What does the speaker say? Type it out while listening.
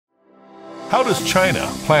How does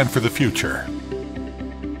China plan for the future?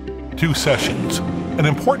 2 sessions, an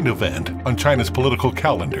important event on China's political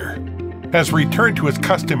calendar, has returned to its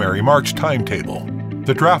customary March timetable,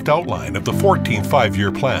 the draft outline of the 14th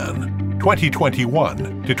Five-Year Plan,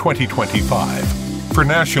 2021 to 2025, for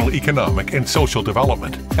national economic and social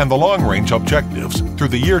development and the long-range objectives through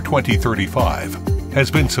the year 2035,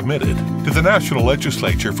 has been submitted to the National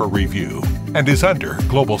Legislature for review and is under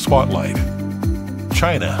global spotlight.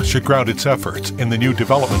 China should ground its efforts in the new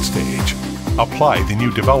development stage, apply the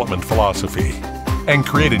new development philosophy, and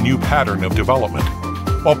create a new pattern of development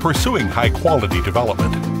while pursuing high-quality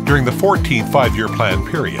development during the 14th Five-Year Plan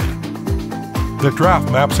period. The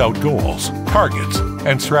draft maps out goals, targets,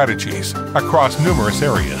 and strategies across numerous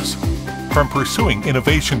areas, from pursuing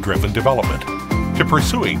innovation-driven development to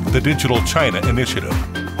pursuing the Digital China Initiative,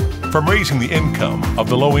 from raising the income of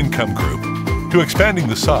the low-income group to expanding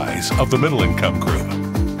the size of the middle-income group,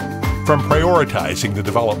 from prioritizing the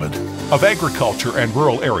development of agriculture and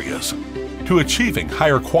rural areas to achieving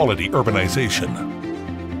higher quality urbanization,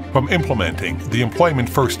 from implementing the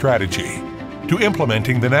Employment-First strategy to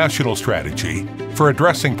implementing the national strategy for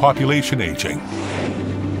addressing population aging.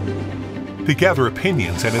 To gather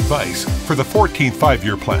opinions and advice for the 14th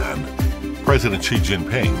Five-Year Plan, President Xi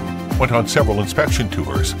Jinping went on several inspection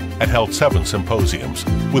tours and held 7 symposiums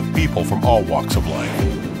with people from all walks of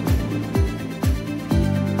life.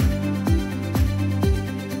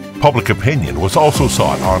 Public opinion was also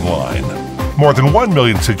sought online. More than 1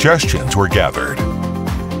 million suggestions were gathered.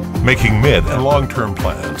 Making mid- and long-term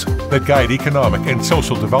plans that guide economic and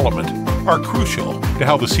social development are crucial to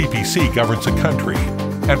how the CPC governs a country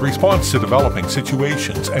and responds to developing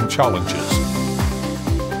situations and challenges.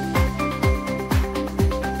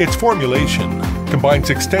 Its formulation combines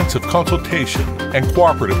extensive consultation and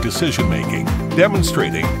cooperative decision-making,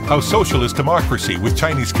 demonstrating how socialist democracy with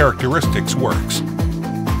Chinese characteristics works.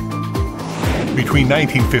 Between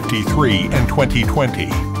 1953 and 2020,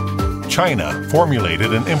 China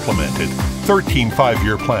formulated and implemented 13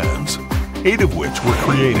 five-year plans, 8 of which were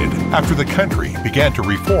created after the country began to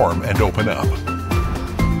reform and open up.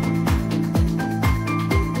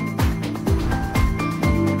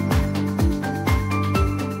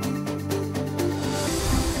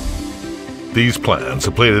 These plans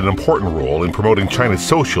have played an important role in promoting China's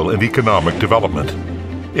social and economic development,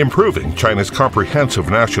 improving China's comprehensive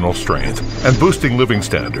national strength and boosting living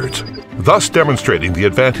standards, thus demonstrating the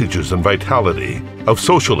advantages and vitality of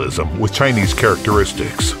socialism with Chinese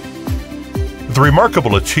characteristics. The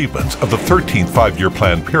remarkable achievements of the 13th Five-Year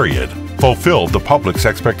Plan period fulfilled the public's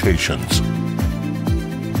expectations.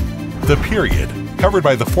 The period covered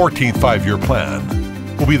by the 14th Five-Year Plan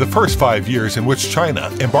will be the first 5 years in which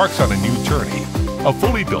China embarks on a new journey of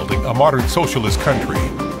fully building a modern socialist country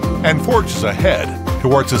and forges ahead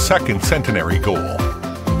towards a second centenary goal.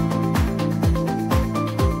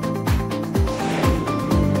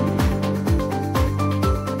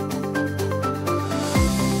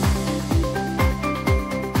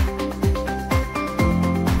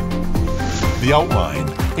 The outline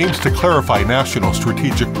aims to clarify national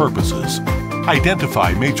strategic purposes,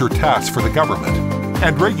 identify major tasks for the government,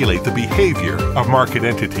 and regulate the behavior of market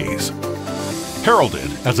entities.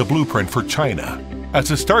 Heralded as a blueprint for China as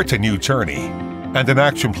it starts a new journey and an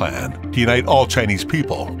action plan to unite all Chinese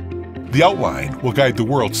people, the outline will guide the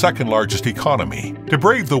world's second-largest economy to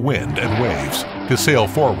brave the wind and waves to sail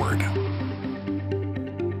forward.